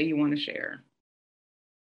yourself and say you want to share.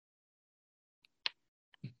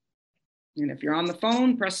 And if you're on the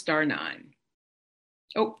phone, press *9.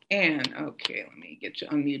 Oh, Anne. Okay, let me get you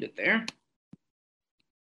unmuted there.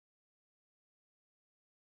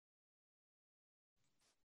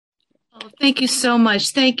 Oh, thank you so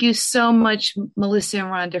much. Thank you so much, Melissa and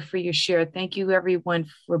Rhonda, for your share. Thank you, everyone,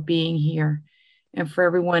 for being here, and for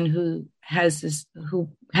everyone who has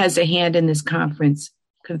a hand in this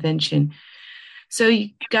convention. So you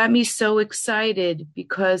got me so excited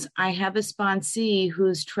because I have a sponsee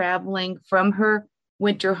who's traveling from her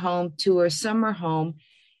winter home to her summer home.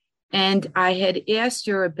 And I had asked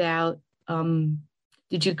her about,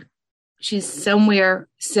 she's somewhere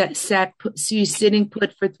she's sitting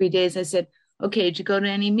put for 3 days. I said, okay, did you go to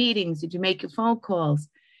any meetings? Did you make your phone calls?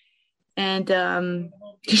 And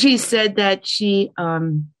she said that she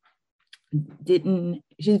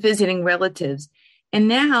she's visiting relatives. And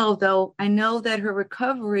now, though, I know that her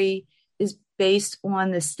recovery is based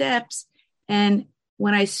on the steps. And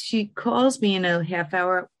when she calls me in a half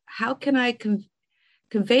hour, how can I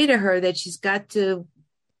convey to her that she's got to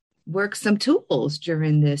work some tools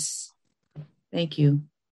during this. Thank you.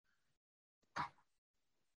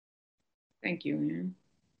 Thank you, Anne.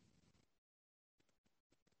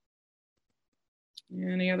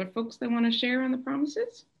 Any other folks that want to share on the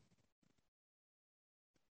promises?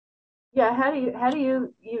 Yeah, how do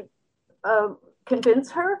you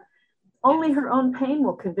convince her? Only her own pain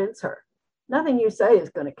will convince her. Nothing you say is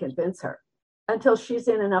going to convince her. Until she's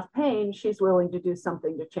in enough pain, she's willing to do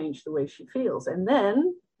something to change the way she feels. And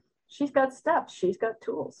then she's got steps, she's got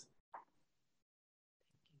tools.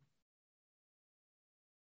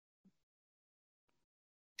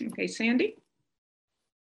 Okay, Sandy.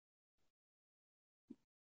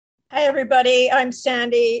 Hi, everybody. I'm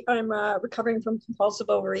Sandy. I'm recovering from compulsive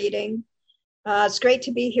overeating. It's great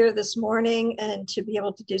to be here this morning and to be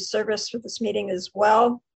able to do service for this meeting as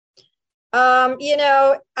well.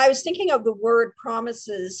 I was thinking of the word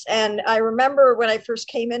promises, and I remember when I first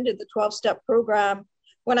came into the 12-step program,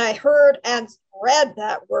 when I heard and read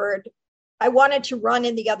that word, I wanted to run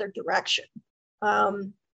in the other direction.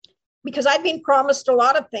 Because I'd been promised a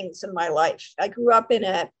lot of things in my life. I grew up in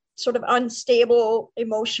a sort of unstable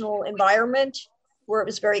emotional environment where it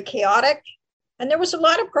was very chaotic. And there was a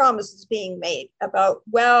lot of promises being made about,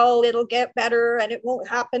 well, it'll get better and it won't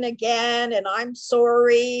happen again. And I'm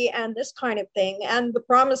sorry and this kind of thing. And the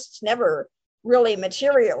promises never really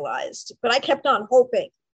materialized, but I kept on hoping.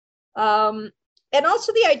 And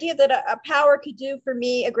also the idea that a power could do for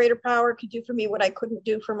me, a greater power could do for me what I couldn't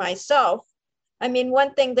do for myself. I mean,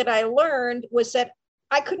 one thing that I learned was that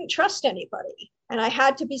I couldn't trust anybody and I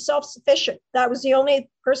had to be self-sufficient. That was the only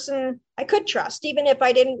person I could trust, even if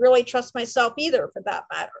I didn't really trust myself either, for that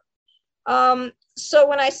matter. So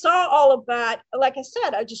when I saw all of that, like I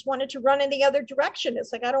said, I just wanted to run in the other direction.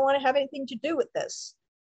 It's like, I don't want to have anything to do with this.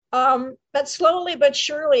 But slowly but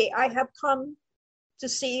surely, I have come to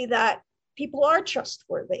see that people are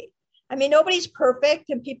trustworthy. I mean, nobody's perfect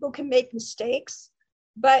and people can make mistakes,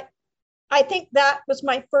 but I think that was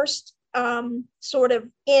my first sort of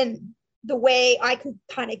in the way I could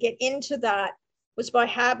kind of get into that was by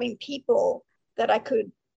having people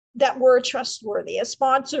that were trustworthy, a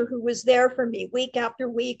sponsor who was there for me week after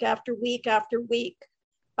week after week after week,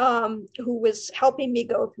 who was helping me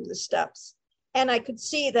go through the steps. And I could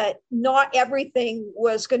see that not everything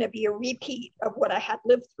was going to be a repeat of what I had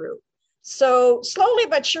lived through. So slowly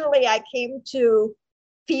but surely, I came to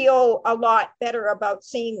feel a lot better about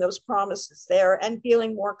seeing those promises there and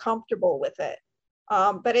feeling more comfortable with it.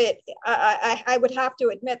 But I would have to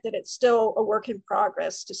admit that it's still a work in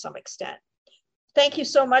progress to some extent. Thank you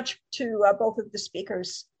so much to both of the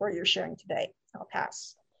speakers for your sharing today. I'll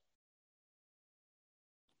pass.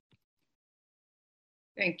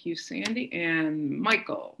 Thank you, Sandy. And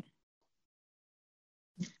Michael.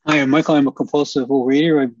 Hi, I'm Michael. I'm a compulsive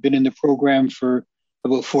overeater. I've been in the program for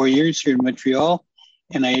about 4 years here in Montreal,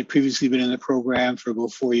 and I had previously been in the program for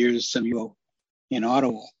about 4 years in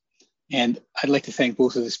Ottawa. And I'd like to thank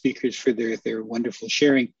both of the speakers for their wonderful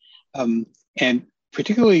sharing, and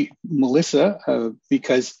particularly Melissa,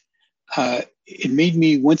 because it made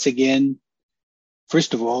me once again,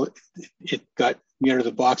 first of all, it got me out of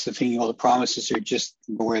the box of thinking all the promises are just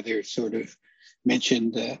where they're sort of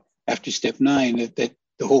mentioned after step 9, that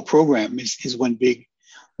the whole program is one big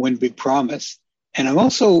promise. And I'm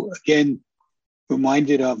also, again,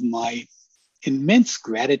 reminded of my immense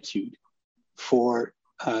gratitude for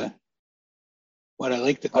what I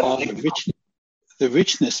like to call the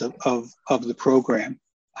richness of the program.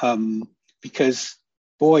 Because,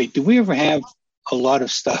 boy, do we ever have a lot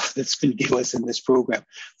of stuff that's been given us in this program.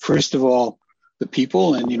 First of all, the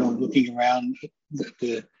people, and, looking around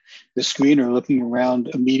the screen or looking around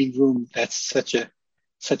a meeting room, that's such a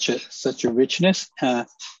richness. And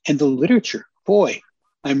the literature, boy,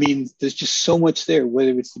 I mean, there's just so much there,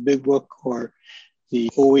 whether it's the big book or the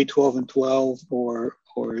OA 12 and 12 or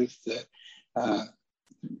the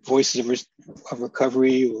Voices of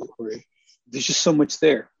Recovery, or there's just so much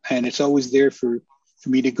there. And it's always there for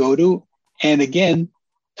me to go to. And again,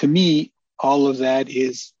 to me, all of that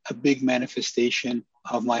is a big manifestation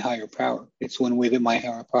of my higher power. It's one way that my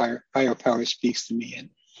higher power speaks to me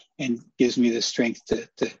and gives me the strength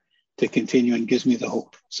to continue and gives me the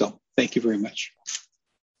hope. So thank you very much.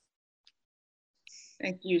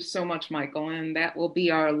 Thank you so much, Michael. And that will be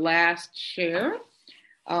our last share.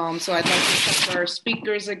 So I'd like to thank our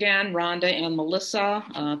speakers again, Rhonda and Melissa.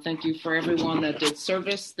 Thank you for everyone that did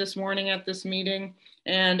service this morning at this meeting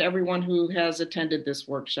and everyone who has attended this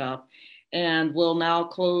workshop. And we'll now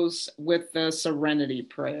close with the Serenity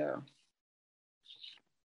Prayer.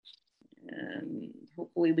 And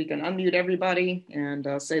hopefully we can unmute everybody and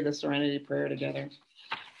say the Serenity Prayer together.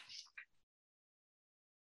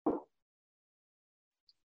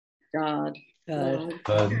 God.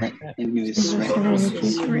 And give me the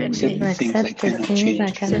serenity to accept the things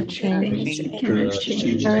I cannot change. Courage to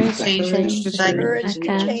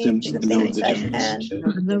change the things I can.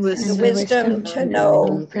 And the wisdom to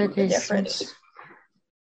know the difference.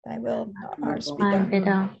 I will ours be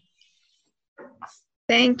done.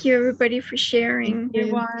 Thank you, everybody, for sharing.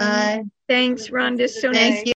 Bye. Thanks, Rhonda. So nice.